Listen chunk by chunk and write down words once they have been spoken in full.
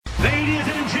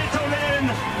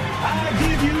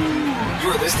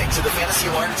listening to the Fantasy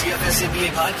Alarm DFS NBA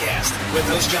podcast with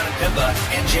host John Pimba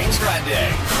and James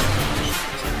Grande.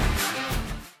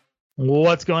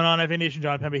 What's going on, FA Nation?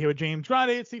 John Pemba here with James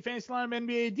Grande. It's the Fantasy Alarm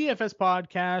NBA DFS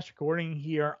podcast, recording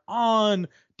here on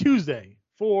Tuesday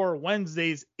for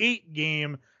Wednesday's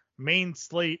 8-game main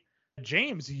slate.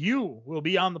 James, you will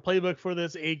be on the playbook for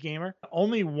this 8-gamer.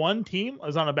 Only one team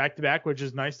is on a back-to-back, which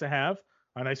is nice to have,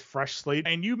 a nice fresh slate.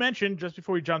 And you mentioned just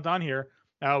before we jumped on here,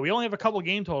 we only have a couple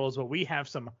game totals, but we have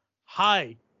some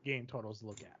high game totals to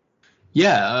look at.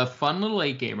 Yeah, a fun little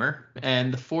 8-gamer.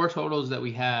 And the 4 totals that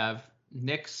we have,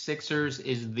 Knicks Sixers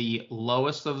is the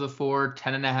lowest of the 4,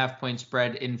 10.5 point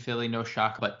spread in Philly, no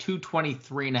shock, but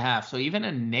 223.5. So even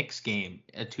a Knicks game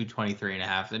at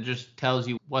 223.5, that just tells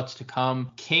you what's to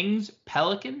come. Kings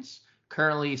Pelicans,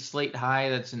 currently slate high.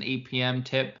 That's an 8 p.m.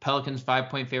 tip. Pelicans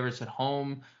 5-point favorites at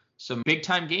home. Some big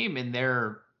time game in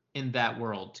that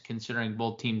world, considering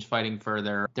both teams fighting for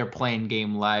their playing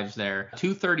game lives there.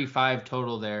 235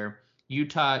 total there.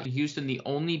 Utah, Houston, the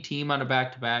only team on a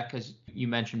back-to-back, as you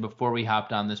mentioned before we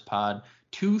hopped on this pod.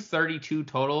 232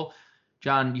 total.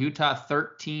 John, Utah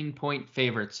 13-point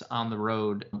favorites on the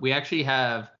road. We actually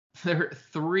have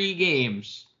 3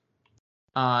 games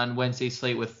on Wednesday's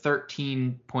slate with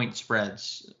 13-point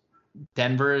spreads.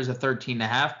 Denver is a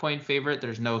 13.5-point favorite.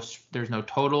 There's no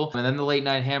total. And then the late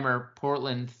night hammer,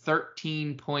 Portland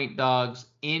 13-point dogs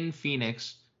in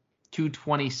Phoenix,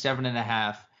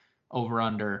 227.5 over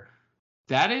under.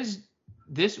 That is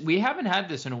this. We haven't had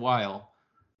this in a while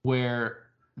where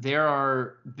there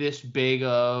are this big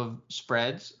of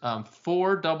spreads.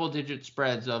 4 double-digit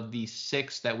spreads of the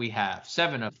 6 that we have.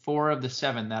 4 of the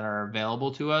 7 that are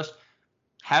available to us.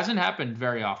 Hasn't happened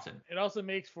very often. It also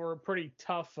makes for a pretty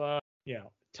tough,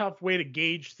 tough way to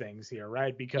gauge things here,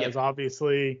 right? Because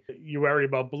obviously you worry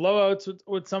about blowouts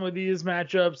with some of these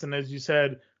matchups, and as you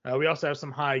said, we also have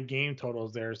some high game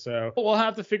totals there. So we'll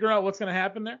have to figure out what's going to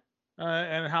happen there.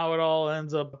 And how it all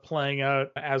ends up playing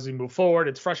out as we move forward.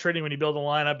 It's frustrating when you build a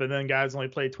lineup and then guys only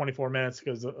play 24 minutes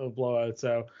because of blowout.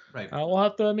 So we'll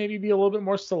have to maybe be a little bit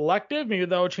more selective. Maybe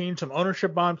that will change some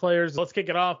ownership on players. Let's kick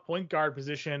it off. Point guard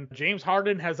position. James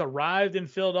Harden has arrived in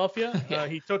Philadelphia.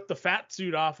 He took the fat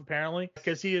suit off apparently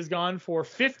because he has gone for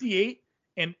 58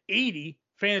 and 80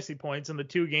 fantasy points in the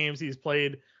 2 games he's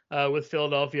played with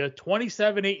Philadelphia.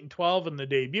 27, 8, and 12 in the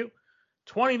debut.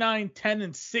 29, 10,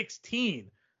 and 16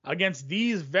 against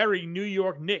these very New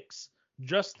York Knicks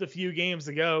just a few games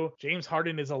ago. James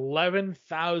Harden is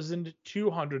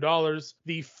 $11,200,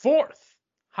 the 4th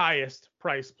highest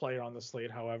priced player on the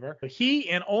slate, however. He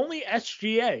and only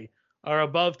SGA are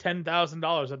above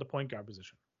 $10,000 at the point guard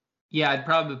position. Yeah, I'd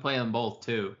probably play them both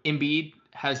too. Embiid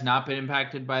has not been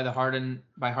impacted by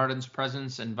Harden's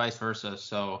presence and vice versa.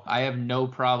 So I have no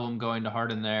problem going to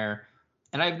Harden there.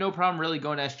 And I have no problem really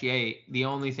going to SGA. The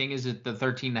only thing is that the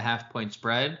 13.5 point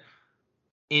spread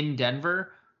in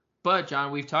Denver. But,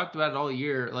 John, we've talked about it all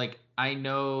year. Like, I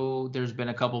know there's been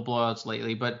a couple blowouts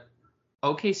lately, but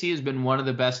OKC has been one of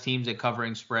the best teams at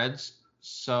covering spreads.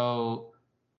 So,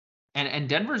 and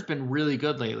Denver's been really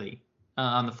good lately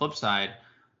on the flip side.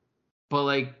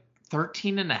 But,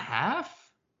 13.5?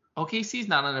 OKC's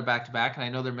not on a back-to-back, and I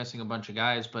know they're missing a bunch of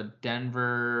guys, but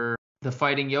Denver... The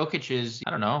Fighting Jokic is, I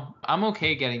don't know. I'm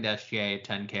okay getting the SGA at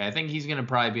 10K. I think he's going to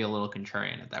probably be a little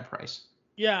contrarian at that price.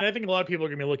 Yeah, I think a lot of people are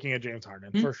going to be looking at James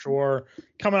Harden for sure.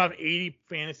 Coming off 80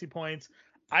 fantasy points.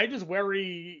 I just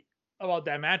worry about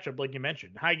that matchup, like you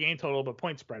mentioned. High game total, but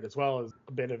point spread as well is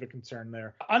a bit of a concern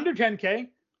there. Under 10K,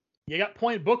 you got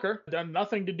Point Booker. Done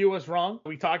nothing to do us wrong.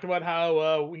 We talked about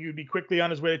how he would be quickly on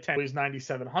his way to 10. He's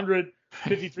 9,700.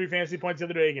 53 fantasy points the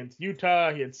other day against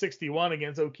Utah. He had 61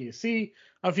 against OKC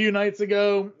a few nights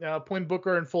ago. Point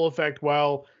Booker in full effect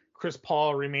while Chris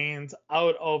Paul remains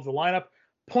out of the lineup.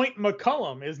 Point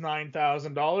McCollum is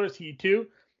 $9,000. He too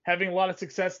having a lot of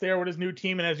success there with his new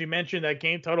team. And as you mentioned, that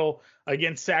game total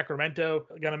against Sacramento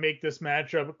going to make this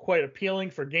matchup quite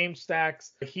appealing for game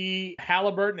stacks.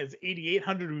 Halliburton is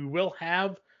 8,800. We will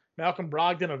have Malcolm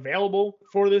Brogdon available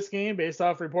for this game based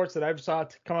off reports that I've saw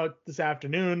to come out this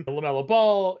afternoon. LaMelo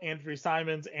Ball, Anthony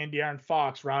Simons, and De'Aaron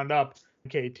Fox round up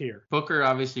K tier. Booker,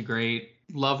 obviously great.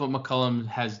 Love what McCollum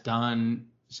has done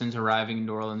since arriving in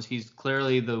New Orleans. He's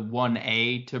clearly the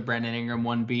 1A to Brandon Ingram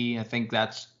 1B. I think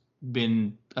that's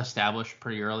been established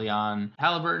pretty early on.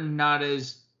 Halliburton not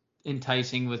as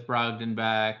enticing with Brogdon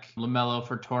back. LaMelo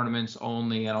for tournaments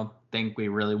only. I don't think we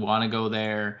really want to go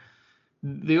there.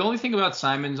 The only thing about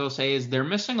Simons, I'll say, is they're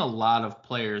missing a lot of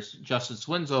players. Justice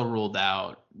Winslow ruled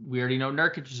out. We already know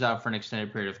Nurkic is out for an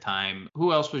extended period of time.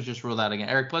 Who else was just ruled out again?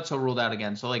 Eric Bledsoe ruled out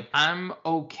again. So, I'm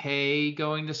okay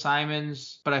going to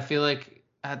Simons, but I feel like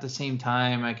at the same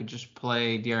time, I could just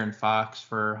play De'Aaron Fox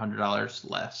for $100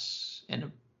 less in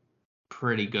a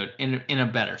pretty good, in a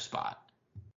better spot.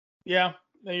 Yeah,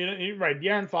 you're right.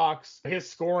 De'Aaron Fox, his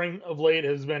scoring of late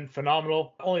has been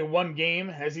phenomenal. Only one game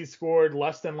has he scored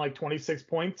less than like 26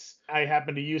 points. I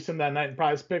happened to use him that night in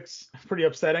Prize Picks. Pretty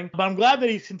upsetting. But I'm glad that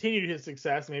he's continued his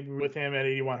success, maybe with him at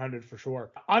 8,100 for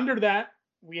sure. Under that,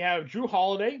 we have Drew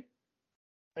Holiday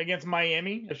against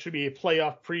Miami. It should be a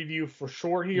playoff preview for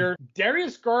sure here.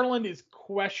 Darius Garland is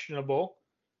questionable.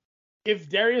 If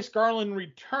Darius Garland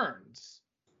returns,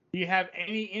 do you have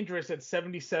any interest at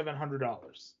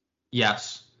 $7,700?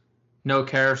 Yes. No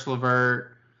Karis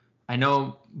LeVert. I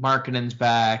know Markkanen's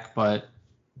back, but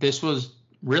this was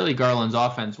really Garland's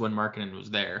offense when Markkanen was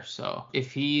there. So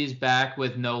if he's back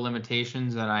with no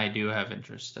limitations, then I do have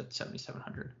interest at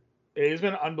 7,700. He's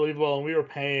been unbelievable, and we were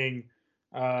paying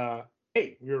for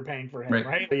him,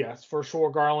 right? But yes, for sure.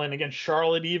 Garland against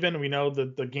Charlotte, even we know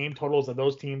that the game totals that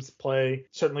those teams play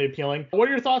certainly appealing. What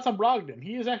are your thoughts on Brogdon?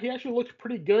 He actually looked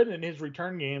pretty good in his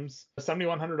return games.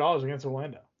 $7,100 against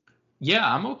Orlando.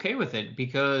 Yeah, I'm okay with it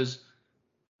because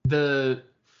the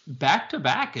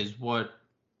back-to-back is what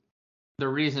the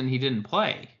reason he didn't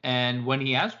play. And when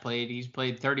he has played, he's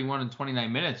played 31 and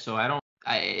 29 minutes. So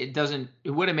it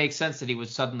wouldn't make sense that he would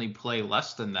suddenly play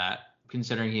less than that,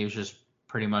 considering he was just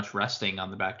pretty much resting on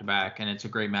the back-to-back. And it's a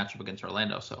great matchup against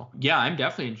Orlando. So yeah, I'm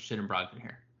definitely interested in Brogdon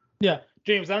here. Yeah.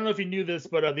 James, I don't know if you knew this,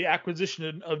 but the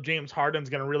acquisition of James Harden is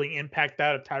going to really impact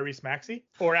that of Tyrese Maxey.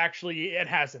 Or actually, it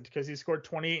hasn't, because he scored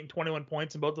 28 and 21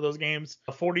 points in both of those games,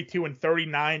 42 and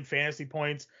 39 fantasy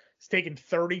points. He's taken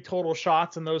 30 total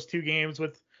shots in those two games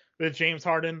with James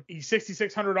Harden. He's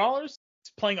 $6,600. He's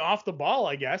playing off the ball,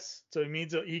 I guess. So it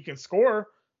means that he can score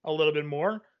a little bit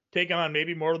more, taking on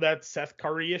maybe more of that Seth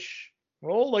Curry-ish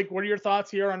role. Like, what are your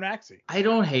thoughts here on Maxey? I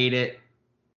don't hate it.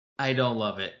 I don't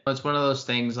love it. It's one of those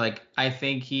things, like, I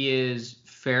think he is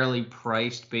fairly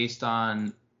priced based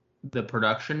on the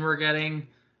production we're getting.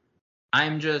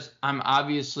 I'm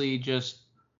obviously just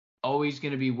always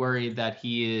going to be worried that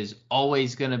he is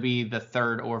always going to be the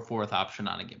third or fourth option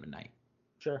on a given night.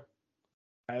 Sure.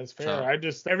 That's fair.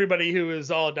 Everybody who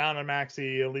is all down on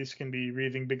Maxey at least can be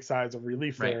breathing big sighs of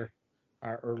relief there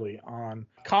early on.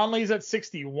 Conley's at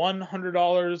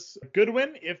 $6,100.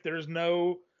 Goodwin, if there's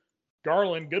no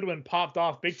Garland, Goodwin popped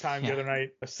off big time the other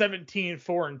night. 17,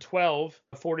 4, and 12,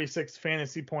 46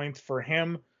 fantasy points for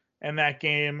him in that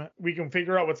game. We can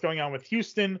figure out what's going on with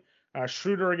Houston.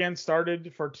 Schroeder again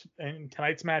started in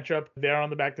tonight's matchup. They're on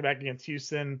the back-to-back against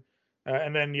Houston.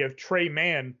 And then you have Trey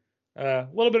Mann. A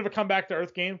little bit of a comeback to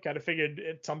earth game. Kind of figured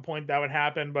at some point that would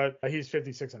happen, but he's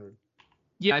 5,600.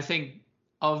 Yeah, I think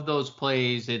of those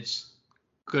plays, it's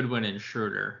Goodwin and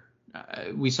Schroeder.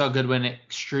 We saw Goodwin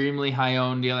extremely high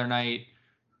owned the other night,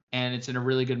 and it's in a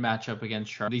really good matchup against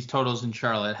Charlotte. These totals in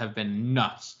Charlotte have been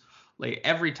nuts. Like,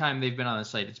 every time they've been on the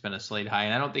slate, it's been a slate high,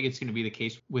 and I don't think it's going to be the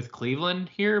case with Cleveland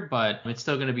here, but it's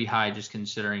still going to be high just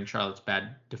considering Charlotte's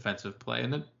bad defensive play.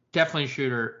 And then definitely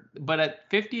Schroeder. But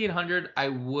at 5,800, I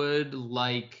would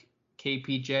like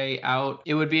KPJ out.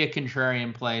 It would be a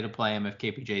contrarian play to play him if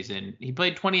KPJ's in. He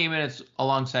played 28 minutes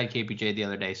alongside KPJ the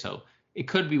other day, so it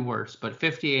could be worse, but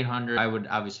 5,800, I would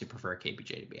obviously prefer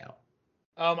KPJ to be out.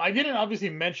 I didn't obviously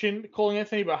mention Cole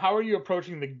Anthony, but how are you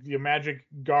approaching the Magic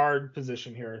guard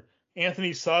position here?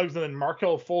 Anthony Suggs and then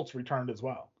Markelle Fultz returned as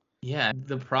well. Yeah,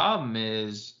 the problem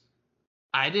is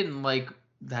I didn't like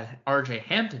that RJ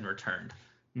Hampton returned.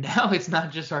 Now it's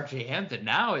not just RJ Hampton.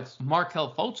 Now it's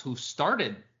Markelle Fultz who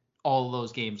started all of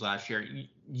those games last year.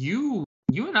 You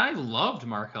and I loved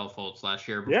Markelle Fultz last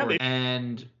year before,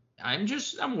 and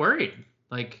I'm worried.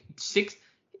 Like,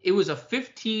 it was a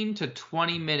 15 to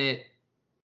 20 minute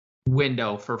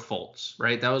window for Fultz,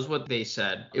 right? That was what they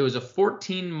said. It was a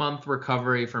 14-month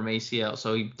recovery from ACL.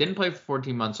 So he didn't play for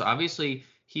 14 months. So obviously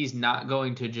he's not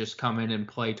going to just come in and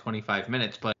play 25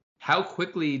 minutes. But how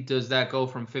quickly does that go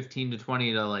from 15 to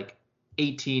 20 to like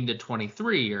 18 to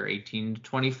 23 or 18 to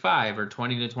 25 or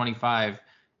 20 to 25?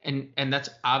 And that's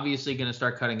obviously going to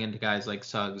start cutting into guys like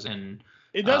Suggs and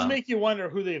it does make you wonder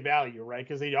who they value, right?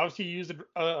 Because they obviously used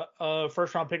a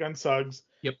first-round pick on Suggs.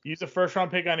 Yep. Used a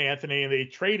first-round pick on Anthony, and they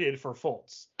traded for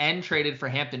Fultz. And traded for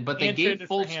Hampton, but they gave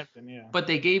Fultz. But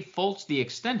they gave Fultz the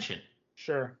extension.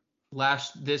 Sure.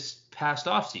 This past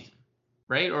offseason,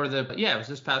 right? It was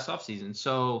this past offseason.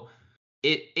 So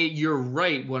you're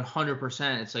right,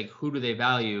 100%. It's like, who do they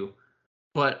value?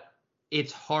 But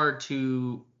it's hard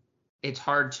to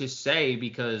say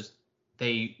because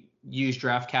they used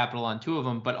draft capital on two of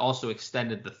them, but also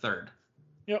extended the third.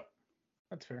 Yep.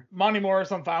 That's fair. Monty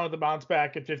Morris, I'm fine with the bounce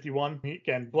back at 51.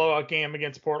 Again, blowout game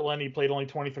against Portland. He played only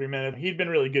 23 minutes. He'd been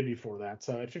really good before that.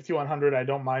 So at 5,100, I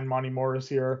don't mind Monty Morris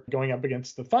here going up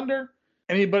against the Thunder.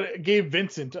 But Gabe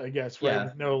Vincent, I guess, right? Yeah.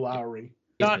 No Lowry.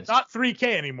 Not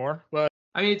 3K anymore, but.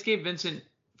 I mean, it's Gabe Vincent,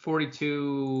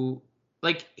 42.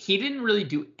 Like, he didn't really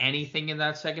do anything in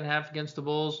that second half against the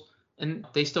Bulls, and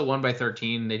they still won by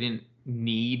 13. They didn't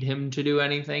need him to do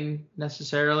anything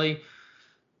necessarily.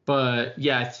 But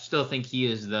yeah, I still think he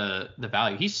is the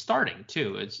value. He's starting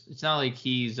too. It's not like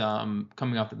he's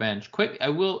coming off the bench.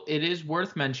 It is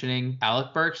worth mentioning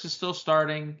Alec Burks is still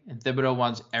starting, and Thibodeau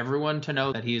wants everyone to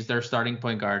know that he is their starting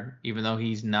point guard, even though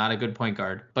he's not a good point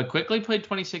guard. But Quickly played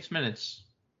 26 minutes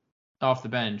off the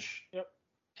bench. Yep.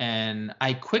 And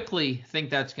I quickly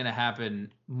think that's going to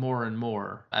happen more and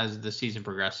more as the season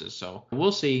progresses. So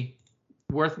we'll see.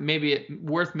 Worth maybe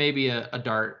a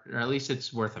dart, or at least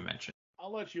it's worth a mention.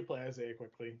 I'll let you play Isaiah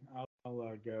quickly. I'll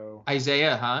go.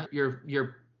 Isaiah, huh?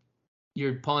 You're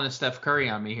pulling a Steph Curry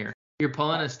on me here. You're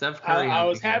pulling a Steph Curry on me. I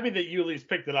was happy that you at least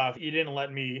picked it off. You didn't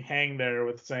let me hang there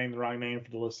with saying the wrong name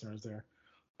for the listeners there.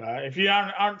 If you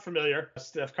aren't familiar,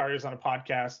 Steph Curry was on a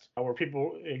podcast where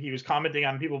he was commenting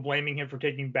on people blaming him for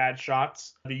taking bad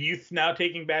shots. The youth now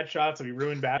taking bad shots, and he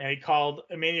ruined bad. And he called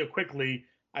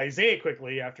Isaiah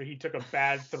Quickly after he took a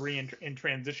bad three in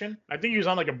transition. I think he was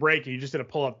on like a break. He just did a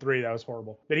pull-up three. That was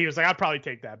horrible. But he was like, I'd probably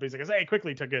take that. But he's like, Isaiah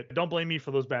Quickly took it. Don't blame me for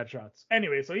those bad shots.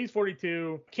 Anyway, so he's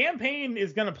 42. Cam Payne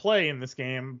is going to play in this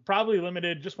game. Probably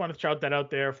limited. Just want to shout that out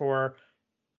there for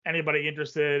anybody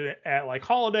interested at like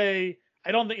Holiday.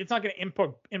 I don't think it's not going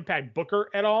to impact Booker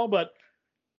at all, but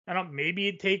maybe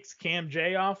it takes Cam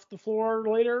J off the floor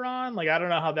later on. Like, I don't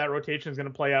know how that rotation is going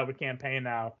to play out with Cam Payne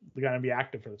now. They're going to be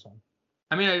active for this one.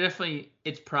 I mean,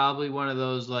 it's probably one of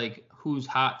those like who's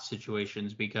hot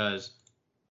situations, because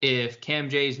if Cam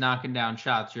J's knocking down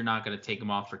shots, you're not going to take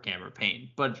him off for Cameron Payne.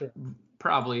 But sure,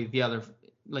 probably the other,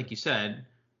 like you said,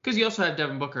 because you also have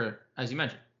Devin Booker, as you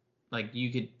mentioned. Like,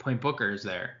 you could point Booker is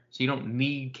there. So you don't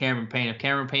need Cameron Payne. If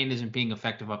Cameron Payne isn't being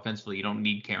effective offensively, you don't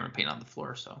need Cameron Payne on the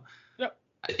floor. So yep,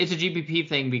 it's a GPP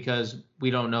thing because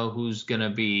we don't know who's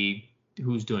doing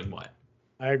what.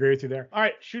 I agree with you there. All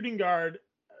right, shooting guard.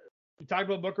 We talked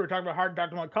about Booker, we talked about Harden,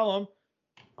 talked about Cullum.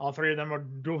 All three of them are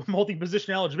dual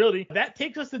multi-position eligibility. That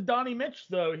takes us to Donnie Mitch,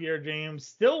 though, here, James.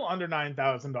 Still under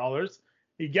 $9,000.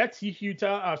 He gets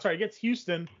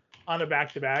Houston on a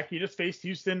back-to-back. He just faced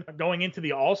Houston going into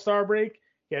the All-Star break.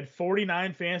 He had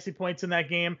 49 fantasy points in that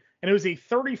game, and it was a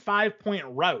 35-point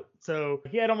rout. So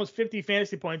he had almost 50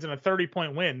 fantasy points and a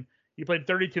 30-point win. He played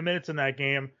 32 minutes in that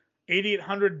game.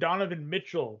 8,800 Donovan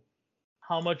Mitchell.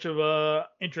 How much of a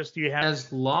interest do you have?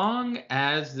 As long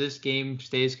as this game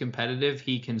stays competitive,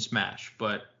 he can smash.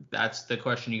 But that's the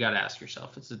question you got to ask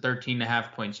yourself. It's a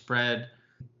 13.5 point spread.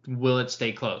 Will it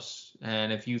stay close?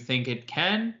 And if you think it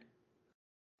can,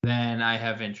 then I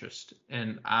have interest.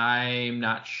 And I'm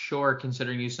not sure,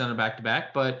 considering Houston on a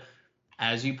back-to-back. But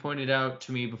as you pointed out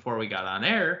to me before we got on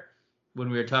air, when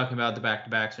we were talking about the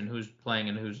back-to-backs and who's playing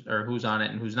and who's on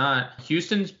it and who's not,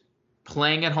 Houston's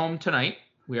playing at home tonight.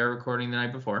 We are recording the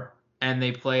night before, and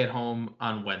they play at home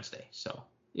on Wednesday. So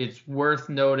it's worth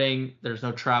noting there's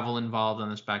no travel involved on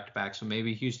this back-to-back, so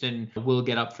maybe Houston will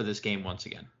get up for this game once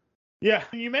again. Yeah,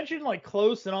 you mentioned like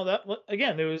close and all that.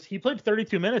 Again, he played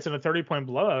 32 minutes in a 30-point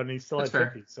blowout, and he still had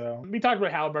 50. So we talked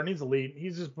about Halliburton. He's elite.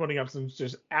 He's just putting up some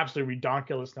just absolutely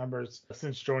redonkulous numbers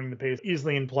since joining the pace.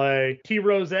 Easily in play. T.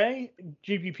 Rose,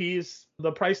 GPPs,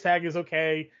 the price tag is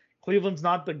okay. Cleveland's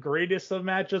not the greatest of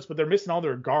matchups, but they're missing all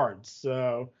their guards.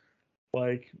 So,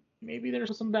 like, maybe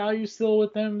there's some value still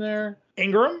with them there.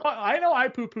 Ingram, I know I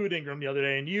poo-pooed Ingram the other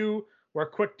day, and you were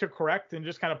quick to correct and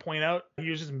just kind of point out he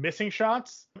was just missing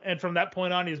shots. And from that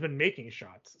point on, he's been making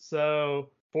shots. So,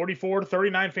 44 to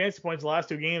 39 fantasy points the last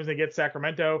two games. They get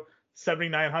Sacramento,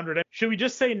 7,900. Should we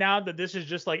just say now that this is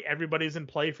just like everybody's in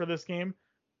play for this game,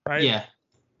 right? Yeah.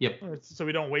 Yep. So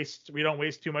we don't waste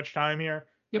too much time here.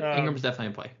 Yep. Ingram's definitely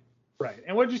in play. Right.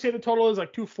 And what did you say the total is?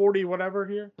 Like 240 whatever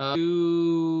here?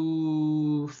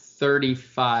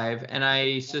 235. And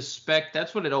I suspect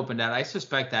that's what it opened at. I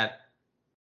suspect that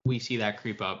we see that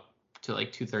creep up to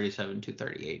like 237,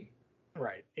 238.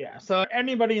 Right. Yeah. So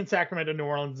anybody in Sacramento, New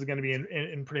Orleans is going to be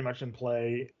in pretty much in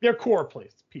play. They're core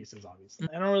pieces, obviously.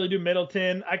 I don't really do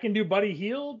Middleton. I can do Buddy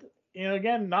Hield. You know,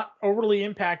 again, not overly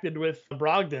impacted with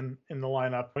Brogdon in the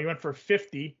lineup. He went for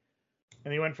 50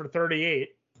 and he went for 38.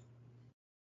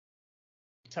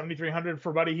 7,300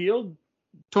 for Buddy Hield.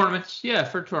 Tournaments, yeah,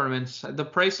 for tournaments. The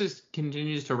prices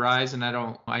continues to rise, and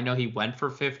I know he went for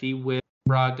 50 with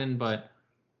Brogdon, but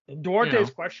Duarte's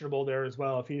questionable there as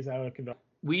well if he's out of control.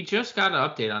 We just got an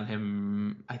update on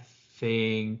him. I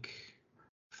think,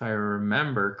 if I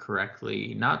remember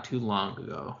correctly, not too long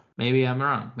ago. Maybe I'm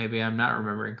wrong. Maybe I'm not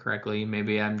remembering correctly.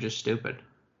 Maybe I'm just stupid.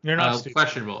 You're not stupid.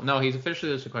 Questionable. No, he's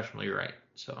officially listed questionable. You're right.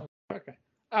 So. Okay.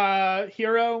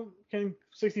 Hero can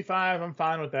 65. I'm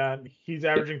fine with that. He's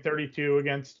averaging 32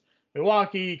 against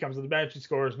Milwaukee. He comes to the bench. He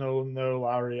scores. No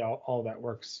Lowry. All that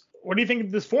works. What do you think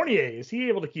of this Fournier? Is he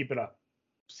able to keep it up?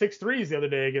 6 threes the other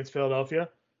day against Philadelphia.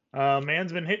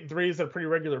 Man's been hitting threes at a pretty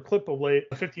regular clip of late.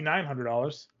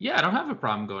 $5,900. Yeah, I don't have a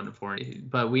problem going to Fournier,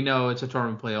 but we know it's a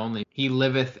tournament play only. He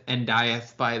liveth and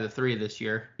dieth by the three this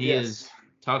year. He is.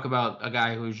 Talk about a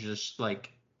guy who's just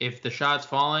like, if the shot's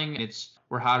falling,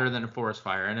 we're hotter than a forest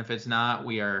fire, and if it's not,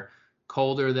 we are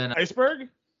colder than iceberg.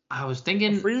 I was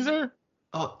thinking freezer.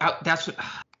 Oh, that's what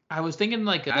I was thinking.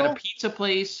 Like at a pizza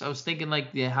place, I was thinking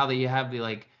like how you have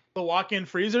the walk-in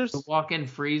freezers. The walk-in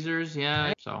freezers,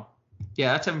 yeah. So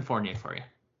yeah, that's Evan Fournier for you.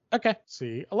 Okay.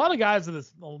 See, a lot of guys in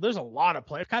this. Well, there's a lot of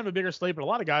players. Kind of a bigger slate, but a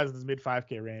lot of guys in this mid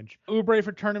 5K range. Oubre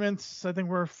for tournaments. I think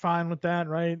we're fine with that,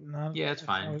 right? Yeah, it's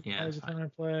fine. Yeah, it's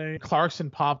fine. Play. Clarkson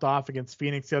popped off against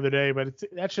Phoenix the other day, but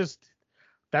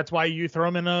that's why you throw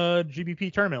him in a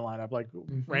GBP tournament lineup. Like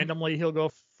randomly, he'll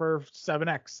go for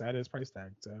 7x at his price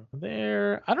tag. So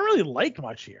I don't really like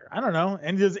much here. I don't know.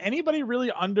 And does anybody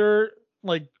really under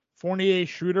like Fournier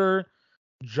shooter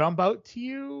jump out to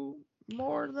you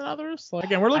more than others? Like,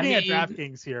 again, we're looking at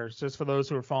DraftKings here, just for those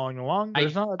who are following along.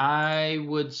 I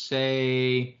would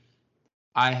say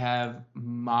I have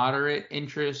moderate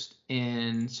interest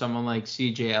in someone like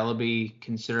CJ Ellaby,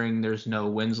 considering there's no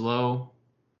Winslow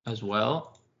as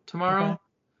well tomorrow.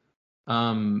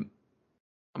 Okay.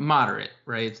 Moderate,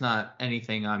 right? It's not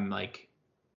anything I'm like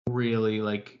really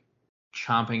like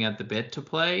chomping at the bit to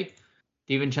play.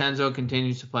 DiVincenzo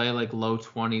continues to play like low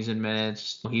 20s in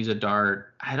minutes. He's a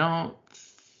dart. I don't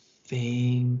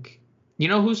think. You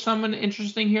know who's someone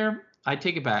interesting here? I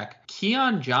take it back.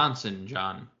 Keon Johnson,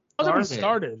 John.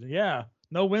 Started. Yeah.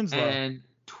 No Winslow. And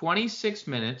 26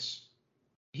 minutes.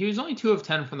 He was only 2 of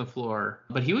 10 from the floor,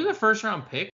 but he was a first-round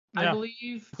pick, I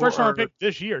believe. First-round pick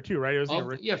this year, too, right?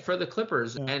 For the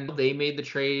Clippers. Yeah. And they made the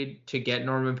trade to get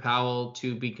Norman Powell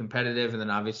to be competitive, and then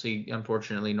obviously,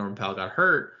 unfortunately, Norman Powell got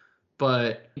hurt.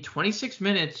 But in 26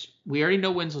 minutes, we already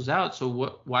know Winslow's out,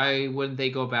 so why wouldn't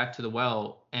they go back to the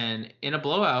well? And in a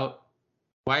blowout,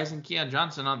 why isn't Keon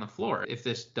Johnson on the floor if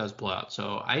this does blow out?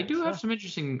 So I do have some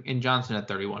interest in Johnson at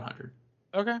 3,100.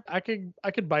 Okay, I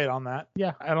could bite on that.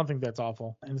 Yeah, I don't think that's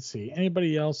awful. And let's see,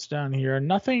 anybody else down here?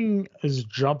 Nothing is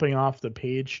jumping off the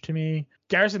page to me.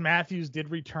 Garrison Matthews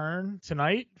did return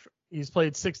tonight. He's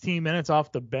played 16 minutes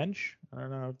off the bench. I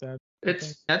don't know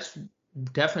if that's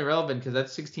definitely relevant because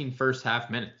that's 16 first half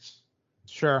minutes.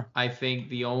 Sure. I think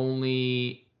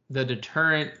the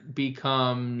deterrent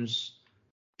becomes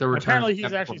the return. Apparently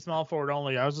he's actually small forward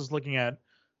only. I was just looking at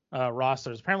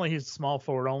rosters. Apparently he's small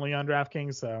forward only on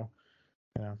DraftKings. So,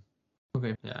 yeah.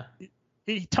 Okay. Yeah.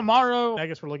 He tomorrow. I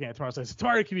guess we're looking at tomorrow. So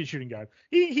tomorrow he could be a shooting guard.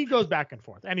 He goes back and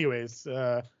forth. Anyways,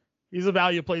 he's a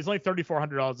value play. He's only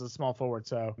 $3,400 as a small forward.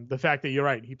 So the fact that you're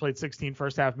right, he played 16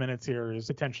 first half minutes here is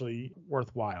potentially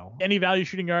worthwhile. Any value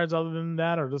shooting guards other than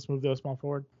that, or just move to a small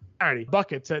forward? Alrighty,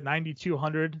 buckets at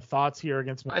 9,200. Thoughts here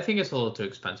against? I think it's a little too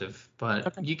expensive,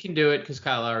 but you can do it because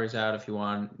Kyle Lowry's out if you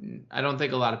want. I don't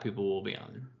think a lot of people will be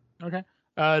on him. Okay.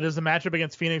 Does the matchup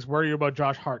against Phoenix worry you about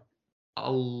Josh Hart?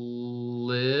 A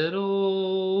little.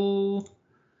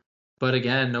 But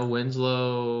again, no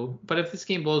Winslow. But if this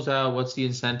game blows out, what's the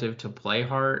incentive to play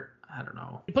Hart? I don't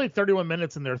know. He played 31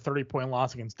 minutes in their 30-point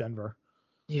loss against Denver.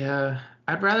 Yeah,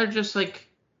 I'd rather just like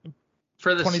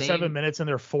for the 27 minutes in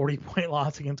their 40-point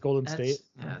loss against Golden State.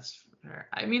 That's fair.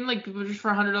 I mean, like just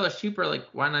for $100 cheaper, like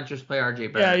why not just play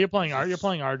RJ Barrett? Yeah, you're playing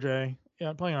RJ.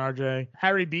 Yeah, playing RJ.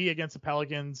 Harry B against the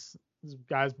Pelicans. This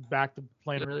guy's back to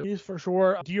playing really for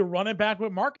sure. Do you run it back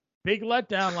with Mark? Big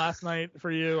letdown last night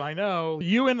for you. I know.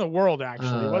 You in the world,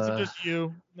 actually. It wasn't just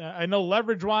you. I know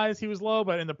leverage-wise he was low,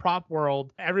 but in the prop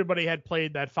world, everybody had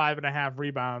played that 5.5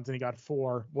 rebounds, and he got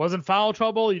 4. Wasn't foul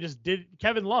trouble. You just did.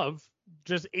 Kevin Love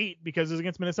just 8 because it was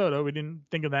against Minnesota. We didn't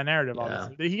think of that narrative,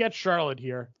 obviously. He got Charlotte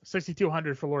here.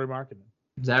 6,200 for Lauri Markkanen.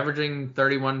 He's averaging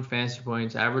 31 fantasy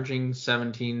points, averaging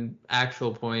 17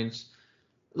 actual points.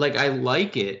 Like, I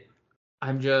like it.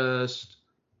 I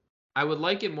would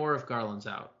like it more if Garland's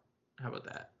out. How about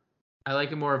that? I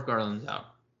like it more if Garland's out.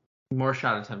 More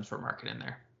shot attempts for Markkanen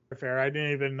there. Fair. I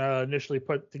didn't even initially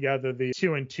put together the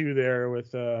 2 and 2 there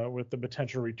with the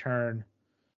potential return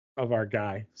of our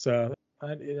guy. So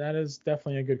that is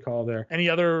definitely a good call there. Any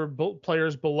other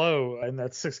players below in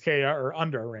that 6K or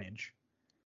under range?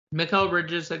 Mikal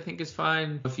Bridges, I think, is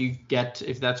fine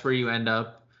if that's where you end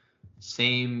up.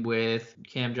 Same with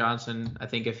Cam Johnson. I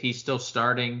think if he's still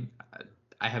starting,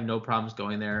 I have no problems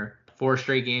going there. 4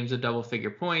 straight games of double-figure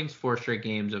points, 4 straight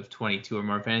games of 22 or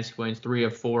more fantasy points, 3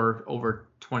 of 4 over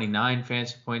 29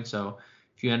 fantasy points. So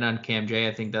if you end on Cam J,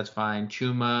 I think that's fine.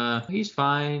 Chuma, he's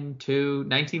fine too.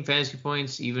 19 fantasy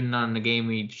points, even on a game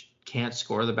he can't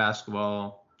score the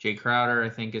basketball. Jay Crowder, I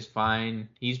think, is fine.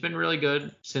 He's been really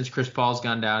good since Chris Paul's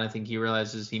gone down. I think he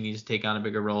realizes he needs to take on a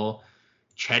bigger role.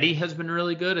 Chetty has been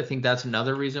really good. I think that's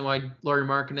another reason why Lauri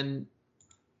Markkanen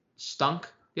stunk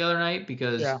the other night,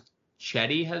 because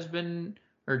Chetty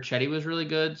was really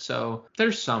good. So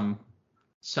there's some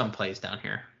plays down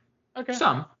here. Okay.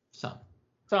 Some,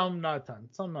 not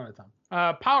a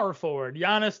ton. Power forward,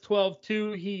 Giannis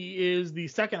 12-2. He is the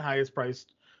second highest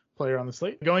priced player on the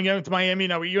slate. Going into Miami,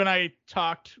 now you and I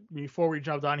talked before we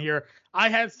jumped on here. I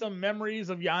had some memories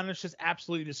of Giannis just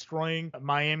absolutely destroying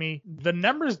Miami. The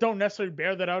numbers don't necessarily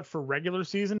bear that out for regular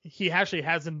season. He actually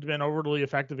hasn't been overly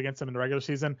effective against them in the regular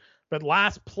season, but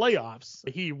last playoffs,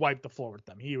 he wiped the floor with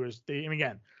them.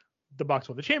 Again, the Bucks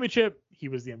won the championship. He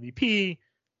was the MVP.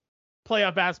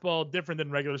 Playoff basketball, different than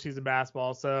regular season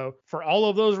basketball. So for all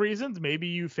of those reasons, maybe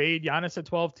you fade Giannis at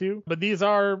 12-2, but these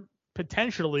are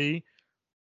potentially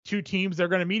 2 teams that are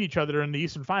going to meet each other in the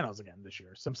Eastern Finals again this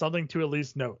year. So something to at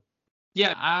least note.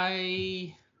 Yeah,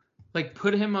 I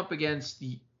put him up against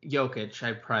Jokic.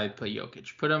 I'd probably play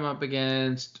Jokic. Put him up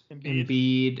against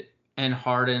Embiid and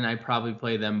Harden. I'd probably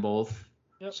play them both.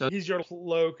 Yep. So he's your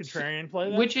low contrarian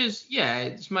play then? Which is,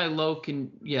 it's my low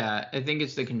I think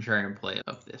it's the contrarian play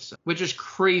of this, which is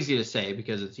crazy to say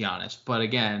because it's Giannis. But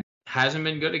again, hasn't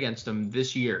been good against him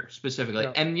this year specifically.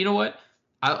 Yep. And you know what?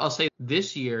 I'll say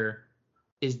this year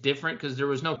is different because there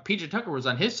was no PJ Tucker was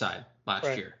on his side last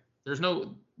year. There was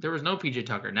no PJ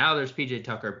Tucker. Now there's PJ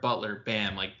Tucker, Butler,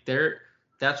 Bam.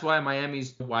 That's why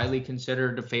Miami's widely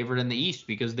considered a favorite in the East,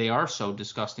 because they are so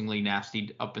disgustingly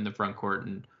nasty up in the front court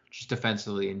and just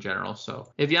defensively in general.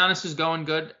 So if Giannis is going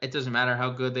good, it doesn't matter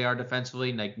how good they are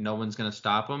defensively. No one's going to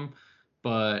stop him.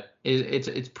 But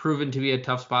it's proven to be a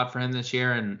tough spot for him this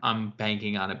year, and I'm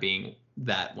banking on it being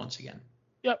that once again.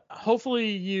 Yep. Hopefully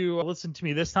you listened to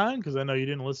me this time, because I know you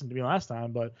didn't listen to me last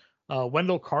time. But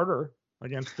Wendell Carter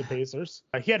against the Pacers.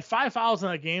 He had 5 fouls in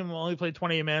that game, only played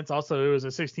 28 minutes. Also, it was a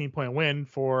 16-point win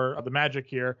for the Magic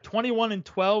here.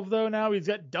 21-12, though, now. He's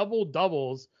got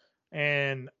double-doubles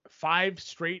and 5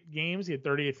 straight games. He had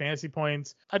 38 fantasy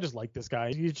points. I just like this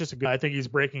guy. He's just a good. I think he's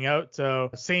breaking out. So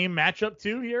same matchup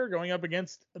too here, going up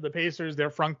against the Pacers. Their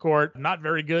front court, not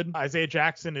very good. Isaiah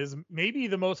Jackson is maybe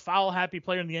the most foul happy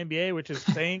player in the NBA, which is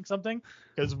saying something,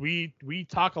 because we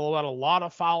talk about a lot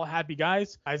of foul happy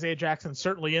guys. Isaiah Jackson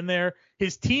certainly in there.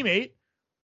 His teammate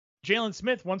Jalen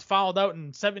Smith once fouled out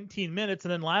in 17 minutes,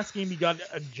 and then last game he got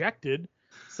ejected.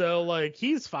 So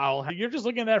he's foul. You're just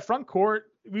looking at that front court.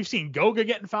 We've seen Goga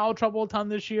get in foul trouble a ton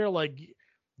this year.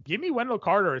 Give me Wendell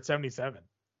Carter at 77.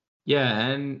 Yeah,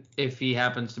 and if he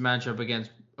happens to match up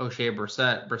against O'Shea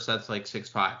Brissett, Brissett's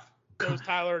 6'5". So is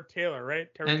Tyler Taylor, right?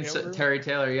 Terry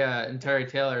Taylor, yeah. And Terry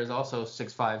Taylor is also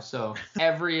 6'5". So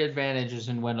every advantage is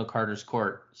in Wendell Carter's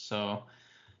court. So,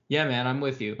 yeah, man, I'm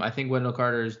with you. I think Wendell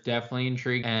Carter is definitely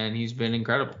intrigued, and he's been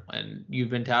incredible. And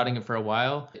you've been touting him for a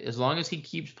while. As long as he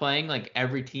keeps playing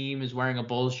every team is wearing a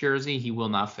Bulls jersey, he will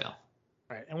not fail.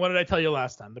 Right. And what did I tell you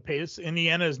last time? The pace,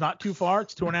 Indiana is not too far.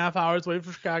 It's 2.5 hours away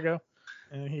from Chicago.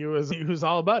 And he was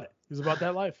all about it. He was about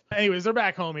that life. Anyways, they're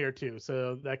back home here too.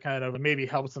 So that kind of maybe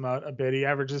helps him out a bit. He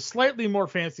averages slightly more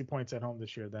fantasy points at home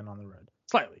this year than on the road.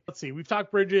 Slightly. Let's see. We've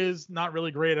talked Bridges. Not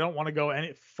really great. I don't want to go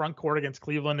any front court against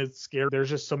Cleveland. It's scary. There's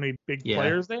just so many big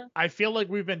players there. I feel like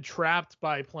we've been trapped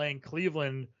by playing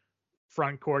Cleveland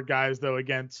front court guys though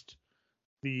against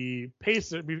the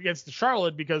Pacers, against the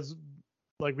Charlotte, because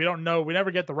we don't know. We never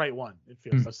get the right one, it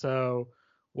feels. So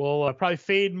we'll probably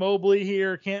fade Mobley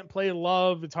here. Can't play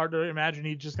Love. It's hard to imagine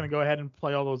he's just going to go ahead and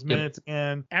play all those minutes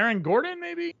again. Aaron Gordon,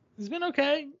 maybe. He's been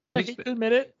okay. I hate to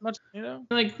admit it. Much,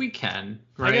 we can,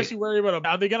 right? I guess you worry about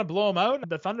are they going to blow him out?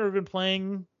 The Thunder have been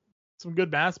playing some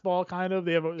good basketball, kind of.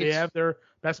 They have their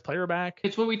best player back.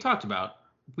 It's what we talked about.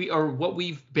 What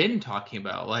we've been talking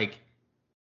about.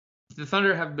 The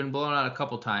Thunder have been blown out a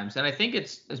couple times, and I think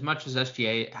it's as much as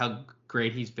SGA, how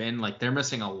great he's been. They're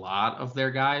missing a lot of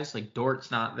their guys. Dort's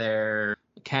not there,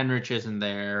 Kenrich isn't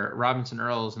there, Robinson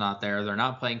Earl is not there. They're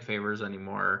not playing favors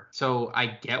anymore. So I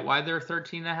get why they're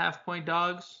 13.5 point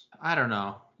dogs. I don't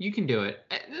know. You can do it.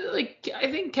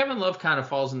 I think Kevin Love kind of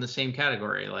falls in the same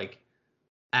category,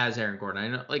 as Aaron Gordon. I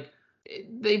know,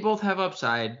 they both have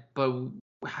upside, but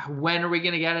when are we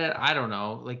going to get it? I don't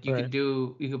know.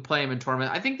 You could play him in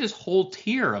tournament. I think this whole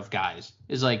tier of guys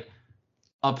is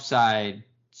upside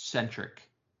centric.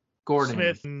 Gordon,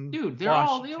 Smith, and dude, they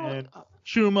Washington,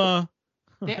 Chuma.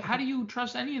 How do you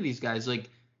trust any of these guys? Like,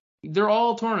 they're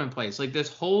all tournament plays. Like, this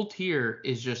whole tier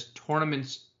is just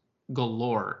tournaments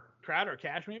galore. Crowder,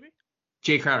 Cash, maybe?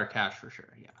 Jay Crowder, Cash for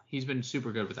sure. Yeah, he's been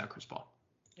super good without Chris Paul.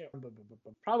 Yeah,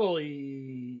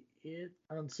 probably it.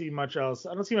 I don't see much else.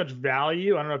 I don't see much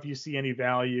value. I don't know if you see any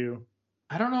value.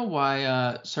 I don't know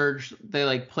why Serge, they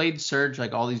like played Serge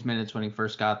like all these minutes when he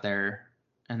first got there,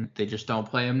 and they just don't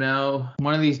play him now.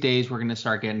 One of these days we're gonna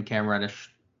start getting Cam Reddish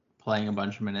playing a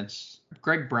bunch of minutes.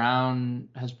 Greg Brown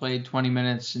has played 20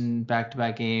 minutes in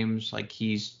back-to-back games. Like,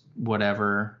 he's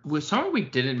whatever. With someone we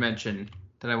didn't mention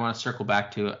that I want to circle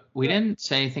back to, we didn't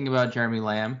say anything about Jeremy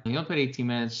Lamb. He only played 18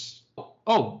 minutes.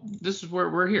 Oh, this is where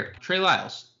we're here. Trey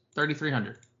Lyles,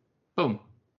 3,300. Boom.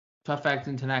 Tough fact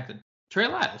and enacted. Trey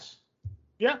Lyles.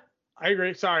 Yeah, I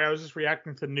agree. Sorry, I was just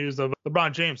reacting to the news of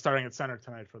LeBron James starting at center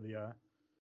tonight for the.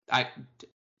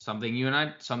 Something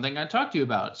I talked to you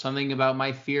about. Something about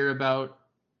my fear about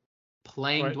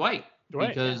playing Dwight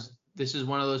because this is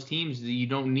one of those teams that you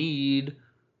don't need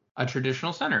a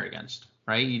traditional center against,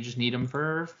 right? You just need him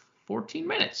for 14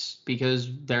 minutes because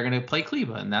they're going to play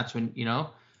Kleba, and that's when,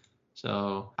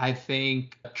 So I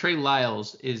think Trey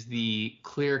Lyles is the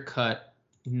clear-cut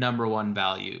number one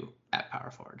value at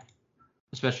power forward,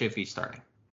 especially if he's starting.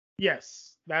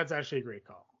 Yes, that's actually a great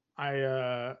call.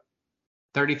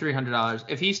 $3,300.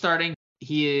 If he's starting,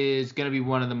 he is going to be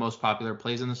one of the most popular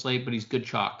plays on the slate, but he's good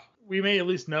chalk. We may at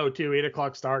least know, too, 8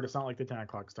 o'clock start. It's not like the 10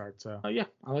 o'clock start. So, yeah,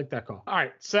 I like that call. All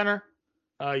right, center.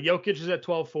 Jokic is at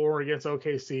 12-4 against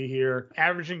OKC here,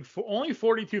 averaging only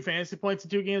 42 fantasy points in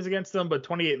 2 games against them, but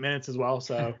 28 minutes as well.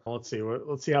 So, let's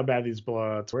see how bad these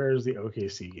blowouts. Where's the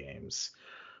OKC games?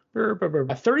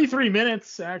 33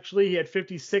 minutes, actually. He had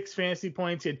 56 fantasy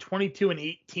points. He had 22 and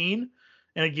 18.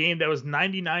 In a game that was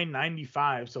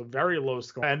 99-95, so very low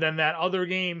score. And then that other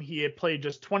game, he had played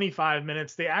just 25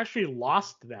 minutes. They actually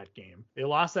lost that game. They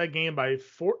lost that game by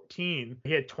 14.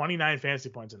 He had 29 fantasy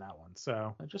points in that one.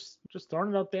 So just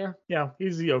throwing it out there. Yeah,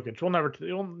 he's the Jokic.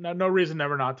 No reason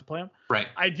never not to play him. Right.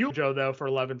 I do Joe, though, for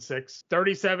 11-6.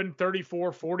 37,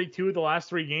 34, 42 the last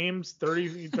 3 games.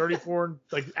 30, 34,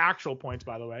 like actual points,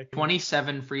 by the way.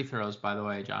 27 free throws, by the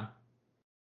way, John.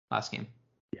 Last game.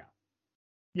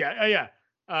 Yeah.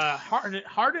 Harden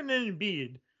and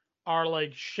Embiid are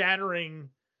like shattering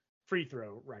free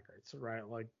throw records, right?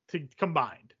 Like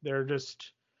combined, they're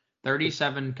just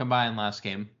 37 combined last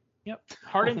game. Yep.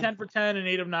 Harden 10 for 10 and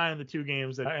 8 of 9 in the 2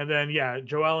 games, and then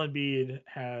Joel Embiid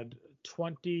had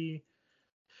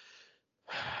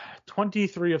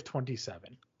 23 of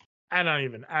 27. I don't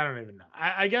even know.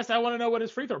 I guess I want to know what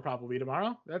his free throw prop will be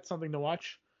tomorrow. That's something to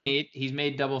watch. He's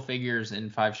made double figures in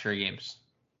 5 straight games.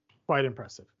 Quite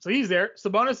impressive. So he's there.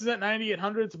 Sabonis is at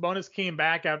 9,800. Sabonis came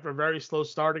back after a very slow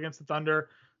start against the Thunder.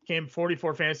 Came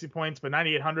 44 fantasy points, but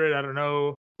 9,800. I don't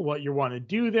know what you want to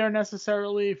do there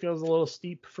necessarily. It feels a little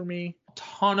steep for me.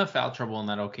 Ton of foul trouble in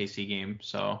that OKC game.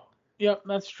 So. Yep,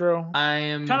 that's true.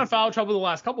 Ton of foul trouble the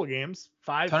last couple of games.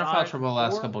 Ton of foul trouble the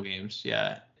last couple of games.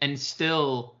 Yeah, and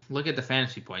still look at the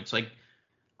fantasy points. Like,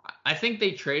 I think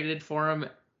they traded for him.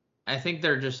 I think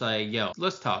they're just like, yo,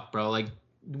 let's talk, bro. Like,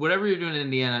 whatever you're doing in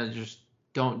Indiana, just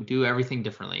don't do everything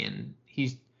differently. And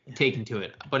he's taken to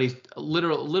it, but he's a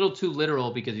little too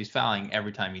literal because he's fouling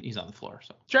every time he's on the floor.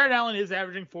 So Jared Allen is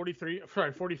averaging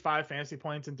 45 fantasy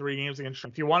points in 3 games against.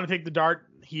 If you want to take the dart,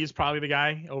 he's probably the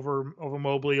guy over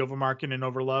Mobley, over Markin, and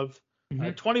over Love.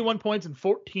 21 points and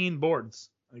 14 boards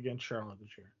against Charlotte this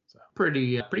year. So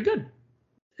pretty good.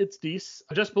 It's decent.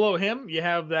 Just below him, you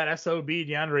have that SOB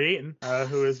DeAndre Ayton,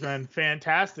 who has been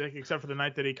fantastic, except for the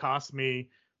night that he cost me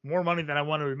more money than I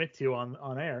want to admit to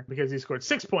on air because he scored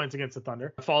 6 points against the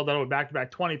Thunder. Followed that with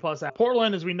back-to-back 20-plus.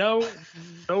 Portland, as we know,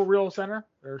 no real center.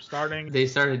 They're starting. They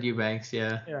started Eubanks,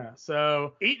 yeah. Yeah,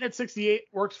 so Ayton at 68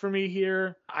 works for me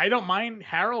here. I don't mind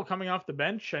Harrell coming off the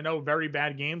bench. I know very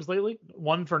bad games lately.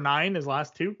 1 for 9 his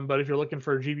last 2. But if you're looking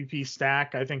for a GBP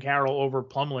stack, I think Harrell over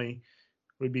Plumlee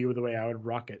would be the way I would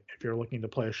rock it if you're looking to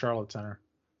play a Charlotte center.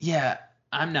 Yeah,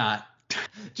 I'm not.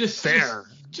 Just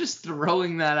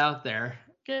throwing that out there.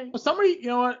 Okay. Well, somebody, you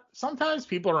know what? Sometimes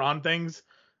people are on things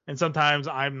and sometimes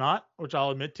I'm not, which I'll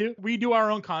admit to. We do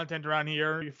our own content around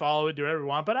here. We follow it, do whatever we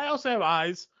want, but I also have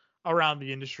eyes around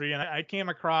the industry. And I came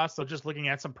across, just looking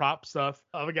at some prop stuff,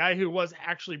 of a guy who was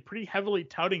actually pretty heavily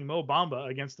touting Mo Bamba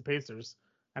against the Pacers.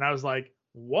 And I was like,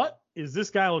 what is this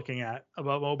guy looking at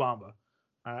about Mo Bamba?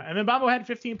 And then Bamba had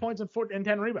 15 points and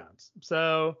 10 rebounds.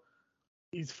 So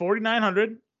he's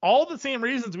 4,900. All the same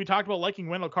reasons we talked about liking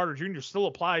Wendell Carter Jr. still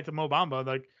apply to Mo Bamba.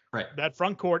 Like, right. That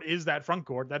front court is that front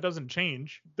court. That doesn't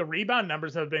change. The rebound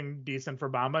numbers have been decent for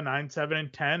Bamba, 9, 7,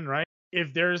 and 10, right?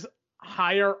 If there's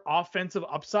higher offensive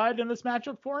upside in this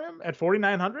matchup for him at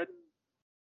 4,900?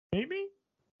 Maybe?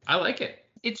 I like it.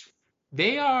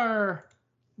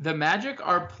 The Magic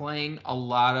are playing a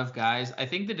lot of guys. I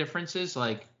think the difference is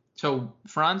like, so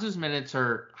Franz's minutes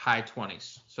are high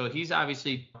 20s. So he's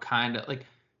obviously kind of like,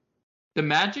 the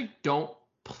Magic don't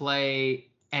play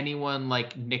anyone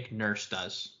like Nick Nurse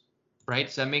does, right?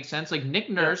 Does that make sense? Like Nick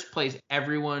Nurse plays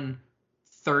everyone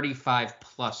 35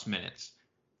 plus minutes.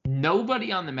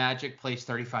 Nobody on the Magic plays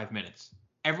 35 minutes.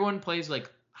 Everyone plays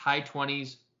like high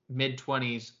 20s, mid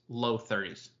 20s, low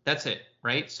 30s. That's it,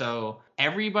 right? So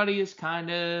everybody is kind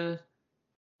of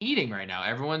eating right now.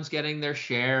 Everyone's getting their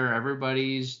share.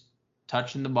 Everybody's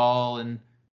touching the ball, and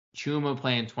Chuma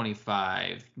playing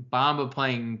 25, Bamba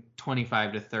playing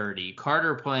 25 to 30,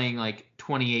 Carter playing like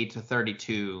 28 to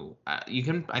 32.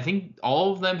 I think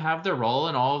all of them have their role,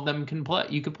 and all of them can play.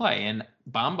 You could play, and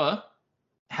Bamba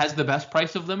has the best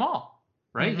price of them all,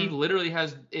 right? He literally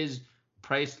is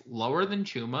priced lower than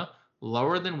Chuma,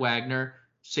 lower than Wagner,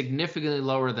 significantly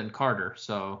lower than Carter.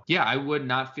 So yeah, I would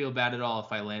not feel bad at all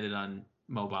if I landed on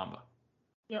Mo Bamba.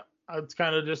 It's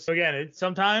kind of just, again,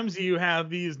 sometimes you have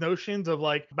these notions of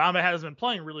like Bamba has been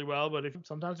playing really well, but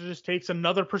sometimes it just takes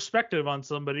another perspective on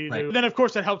somebody. Right. Then of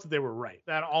course it helps that they were right.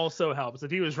 That also helps.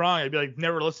 If he was wrong, I'd be like,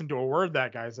 never listen to a word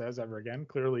that guy says ever again.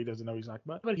 Clearly he doesn't know he's not,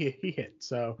 but he hit.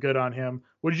 So good on him.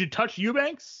 Would you touch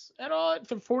Eubanks at all at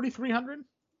 4,300?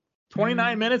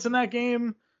 29 minutes in that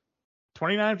game,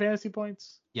 29 fantasy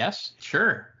points. Yes,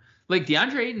 sure. Like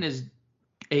DeAndre Ayton is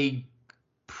a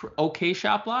okay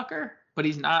shot blocker, but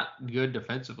he's not good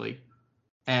defensively.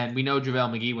 And we know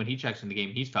JaVale McGee, when he checks in the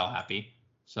game, he's foul happy.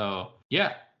 So,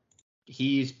 yeah,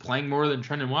 he's playing more than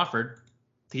Trendon Watford.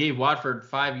 They gave Watford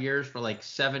 5 years for like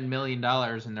 $7 million,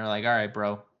 and they're like, all right,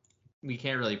 bro, we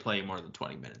can't really play more than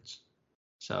 20 minutes.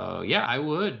 So, yeah, I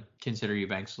would consider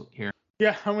Eubanks here.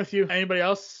 Yeah, I'm with you. Anybody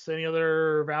else? Any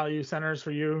other value centers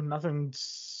for you?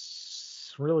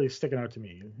 Nothing's really sticking out to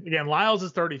me. Again, Lyles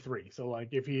is 33. So, like,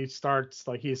 if he starts,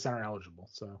 like, he's center eligible.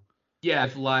 So. Yeah,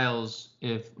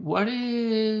 what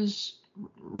is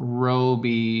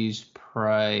Roby's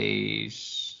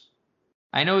price?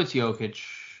 I know it's Jokic.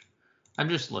 I'm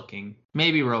just looking.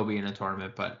 Maybe Roby in a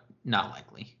tournament, but not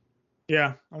likely.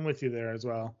 Yeah, I'm with you there as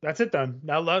well. That's it done.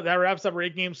 That wraps up our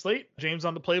 8-game slate. James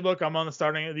on the playbook. I'm on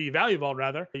the value vault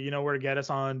rather. You know where to get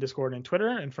us on Discord and Twitter.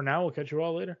 And for now, we'll catch you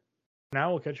all later.